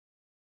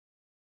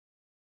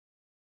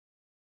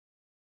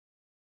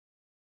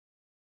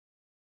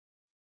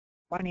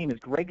My name is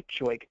Greg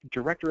Choik,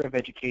 Director of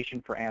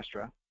Education for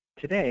Astra.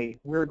 Today,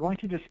 we're going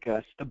to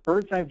discuss the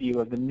bird's eye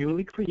view of the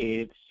newly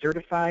created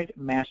Certified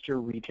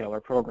Master Retailer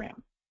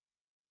program.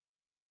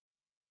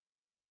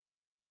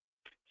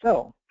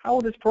 So, how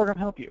will this program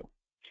help you?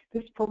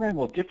 This program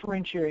will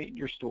differentiate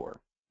your store,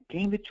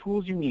 gain the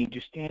tools you need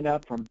to stand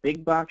out from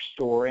big box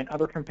store and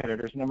other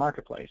competitors in the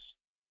marketplace,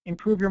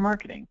 improve your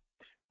marketing,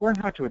 learn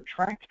how to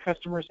attract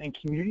customers and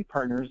community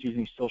partners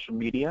using social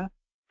media,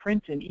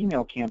 print and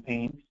email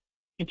campaigns,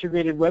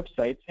 integrated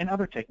websites, and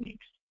other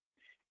techniques.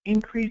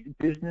 Increase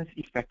business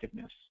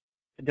effectiveness.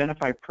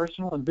 Identify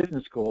personal and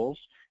business goals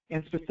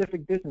and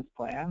specific business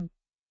plans,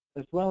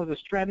 as well as a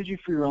strategy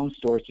for your own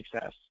store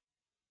success.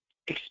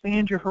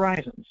 Expand your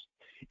horizons.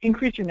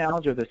 Increase your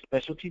knowledge of the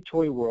specialty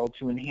toy world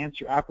to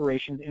enhance your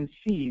operations and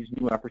seize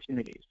new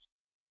opportunities.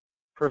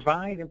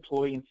 Provide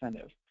employee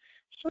incentive.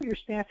 Show your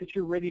staff that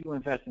you're ready to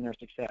invest in their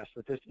success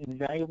with this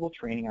invaluable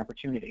training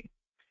opportunity.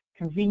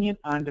 Convenient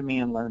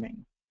on-demand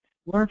learning.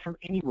 Learn from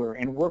anywhere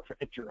and work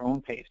at your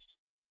own pace.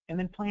 And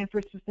then plan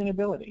for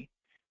sustainability.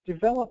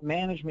 Develop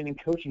management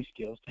and coaching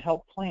skills to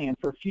help plan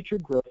for future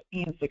growth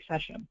and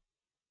succession.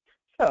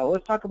 So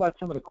let's talk about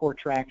some of the core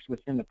tracks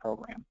within the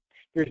program.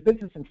 There's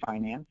business and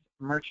finance,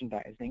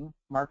 merchandising,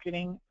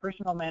 marketing,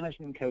 personal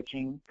management and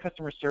coaching,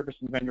 customer service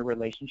and vendor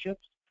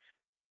relationships,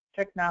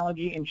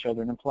 technology, and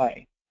children and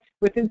play.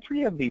 Within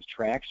 3 of these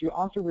tracks, you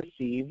also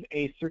receive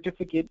a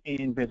certificate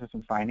in business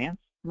and finance,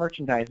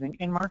 merchandising,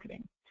 and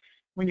marketing.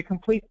 When you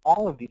complete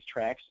all of these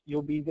tracks,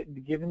 you'll be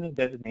given the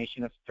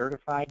designation of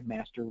Certified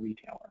Master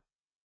Retailer.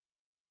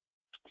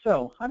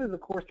 So, how does the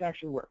course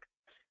actually work?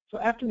 So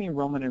after the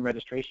enrollment and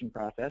registration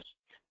process,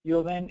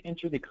 you'll then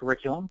enter the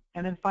curriculum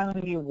and then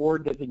finally the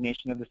award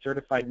designation of the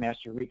Certified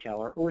Master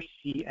Retailer, or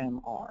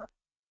CMR.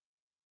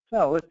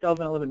 So let's delve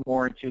in a little bit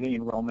more into the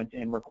enrollment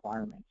and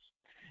requirements.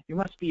 You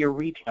must be a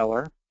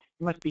retailer.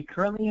 You must be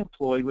currently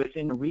employed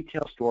within a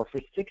retail store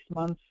for 6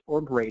 months or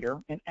greater,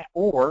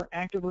 or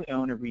actively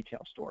own a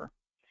retail store.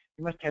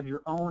 You must have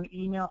your own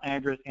email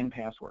address and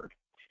password.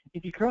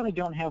 If you currently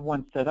don't have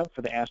one set up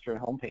for the Astra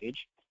homepage,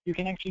 you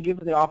can actually give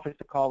the office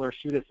a call or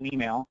shoot us an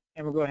email,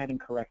 and we'll go ahead and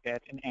correct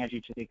that and add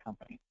you to the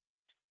company.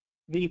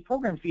 The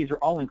program fees are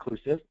all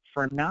inclusive.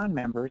 For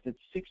non-members, it's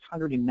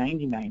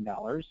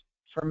 $699.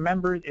 For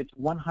members, it's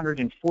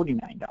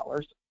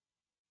 $149.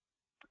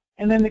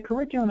 And then the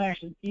curriculum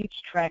actually, each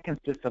track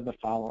consists of the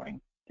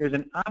following. There's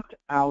an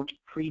opt-out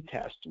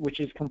pre-test, which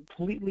is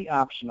completely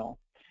optional.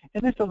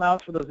 And this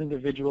allows for those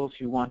individuals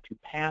who want to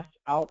pass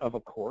out of a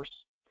course.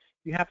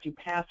 You have to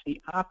pass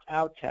the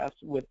opt-out test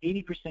with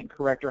 80%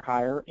 correct or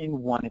higher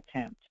in 1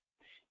 attempt.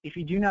 If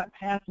you do not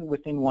pass it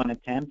within 1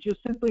 attempt, you'll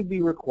simply be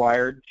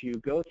required to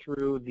go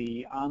through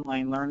the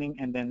online learning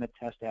and then the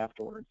test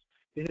afterwards.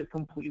 This is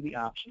completely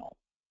optional.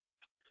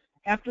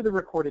 After the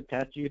recorded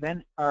test, you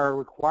then are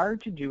required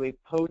to do a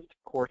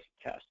post-course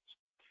test.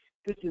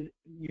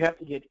 You have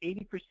to get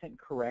 80%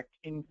 correct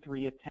in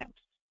 3 attempts.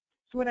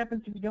 So what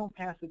happens if you don't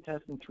pass the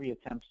test in 3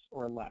 attempts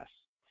or less?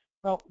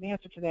 Well, the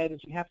answer to that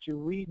is you have to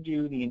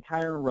redo the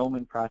entire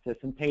enrollment process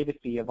and pay the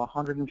fee of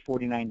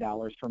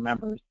 $149 for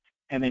members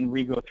and then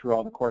re-go through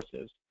all the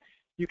courses.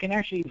 You can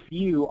actually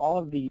view all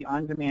of the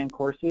on-demand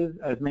courses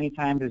as many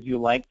times as you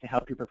like to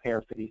help you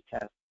prepare for these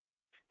tests.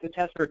 The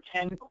tests are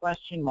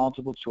 10-question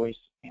multiple choice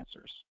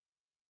answers.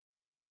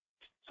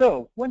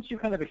 So once you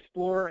kind of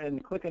explore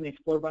and click on the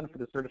Explore button for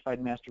the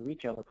Certified Master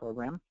Retailer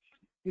program,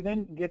 you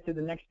then get to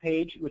the next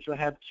page, which will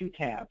have 2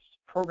 tabs,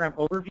 Program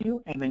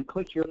Overview, and then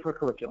click here for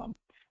Curriculum.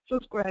 So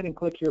let's go ahead and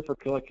click here for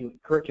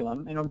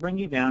Curriculum, and it'll bring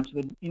you down to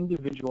the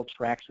individual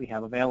tracks we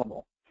have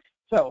available.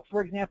 So,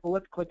 for example,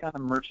 let's click on the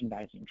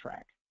Merchandising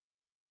track.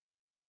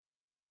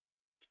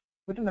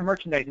 Within the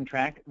Merchandising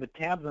track, the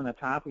tabs on the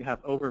top, we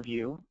have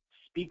Overview,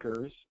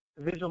 Speakers,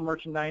 Visual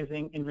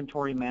Merchandising,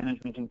 Inventory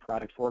Management, and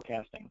Product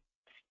Forecasting.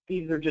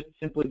 These are just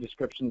simply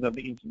descriptions of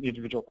the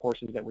individual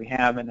courses that we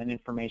have and then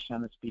information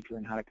on the speaker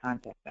and how to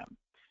contact them.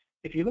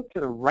 If you look to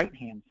the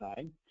right-hand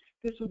side,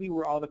 this will be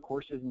where all the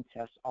courses and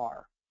tests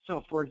are.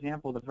 So, for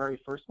example, the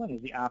very first one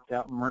is the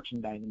opt-out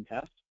merchandising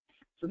test.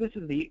 So this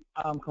is the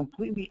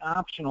completely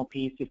optional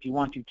piece if you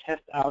want to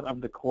test out of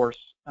the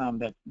course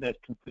that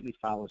completely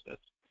follows this.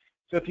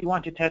 So if you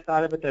want to test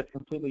out of it, that's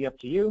completely up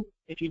to you.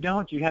 If you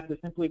don't, you have to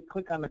simply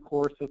click on the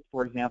course of,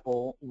 for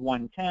example,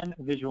 110,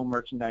 Visual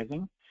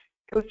Merchandising.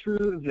 Go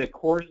through the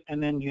course,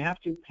 and then you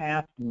have to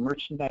pass the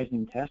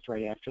merchandising test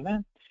right after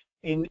that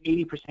in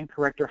 80%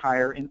 correct or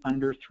higher in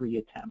under 3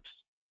 attempts.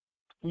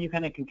 And you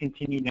kind of can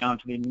continue down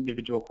to the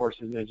individual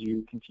courses as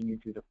you continue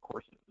through the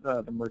courses,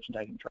 the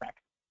merchandising track.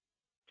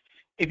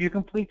 If you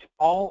complete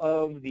all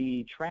of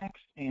the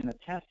tracks and the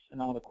tests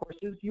and all the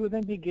courses, you will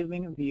then be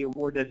given the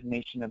award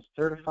designation of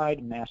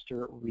Certified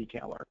Master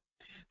Retailer.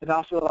 It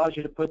also allows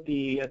you to put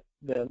the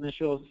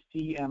initials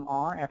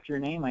CMR after your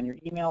name on your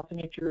email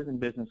signatures and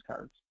business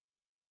cards.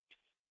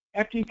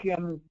 After you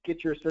can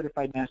get your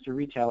Certified Master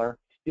Retailer,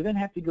 you then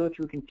have to go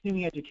through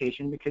continuing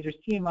education because your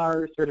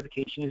CMR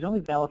certification is only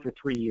valid for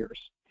 3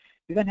 years.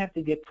 You then have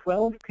to get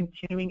 12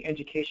 continuing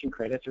education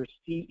credits, or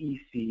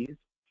CECs,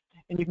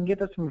 and you can get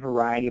those from a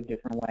variety of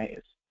different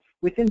ways.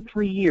 Within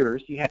 3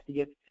 years, you have to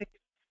get 6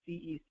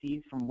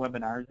 CECs from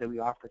webinars that we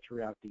offer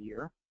throughout the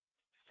year,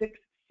 6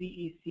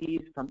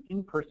 CECs from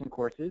in-person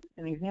courses.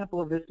 An example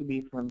of this would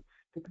be from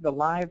the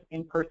live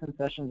in-person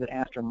sessions that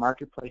Astra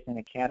Marketplace and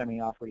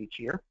Academy offer each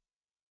year,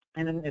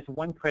 and then it's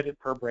 1 credit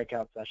per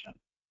breakout session.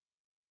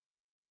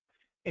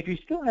 If you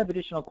still have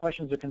additional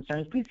questions or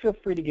concerns, please feel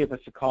free to give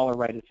us a call or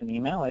write us an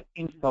email at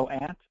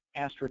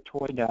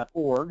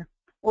info@astratoy.org,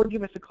 or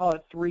give us a call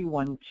at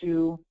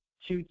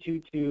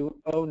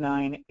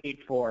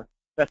 312-222-0984.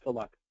 Best of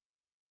luck.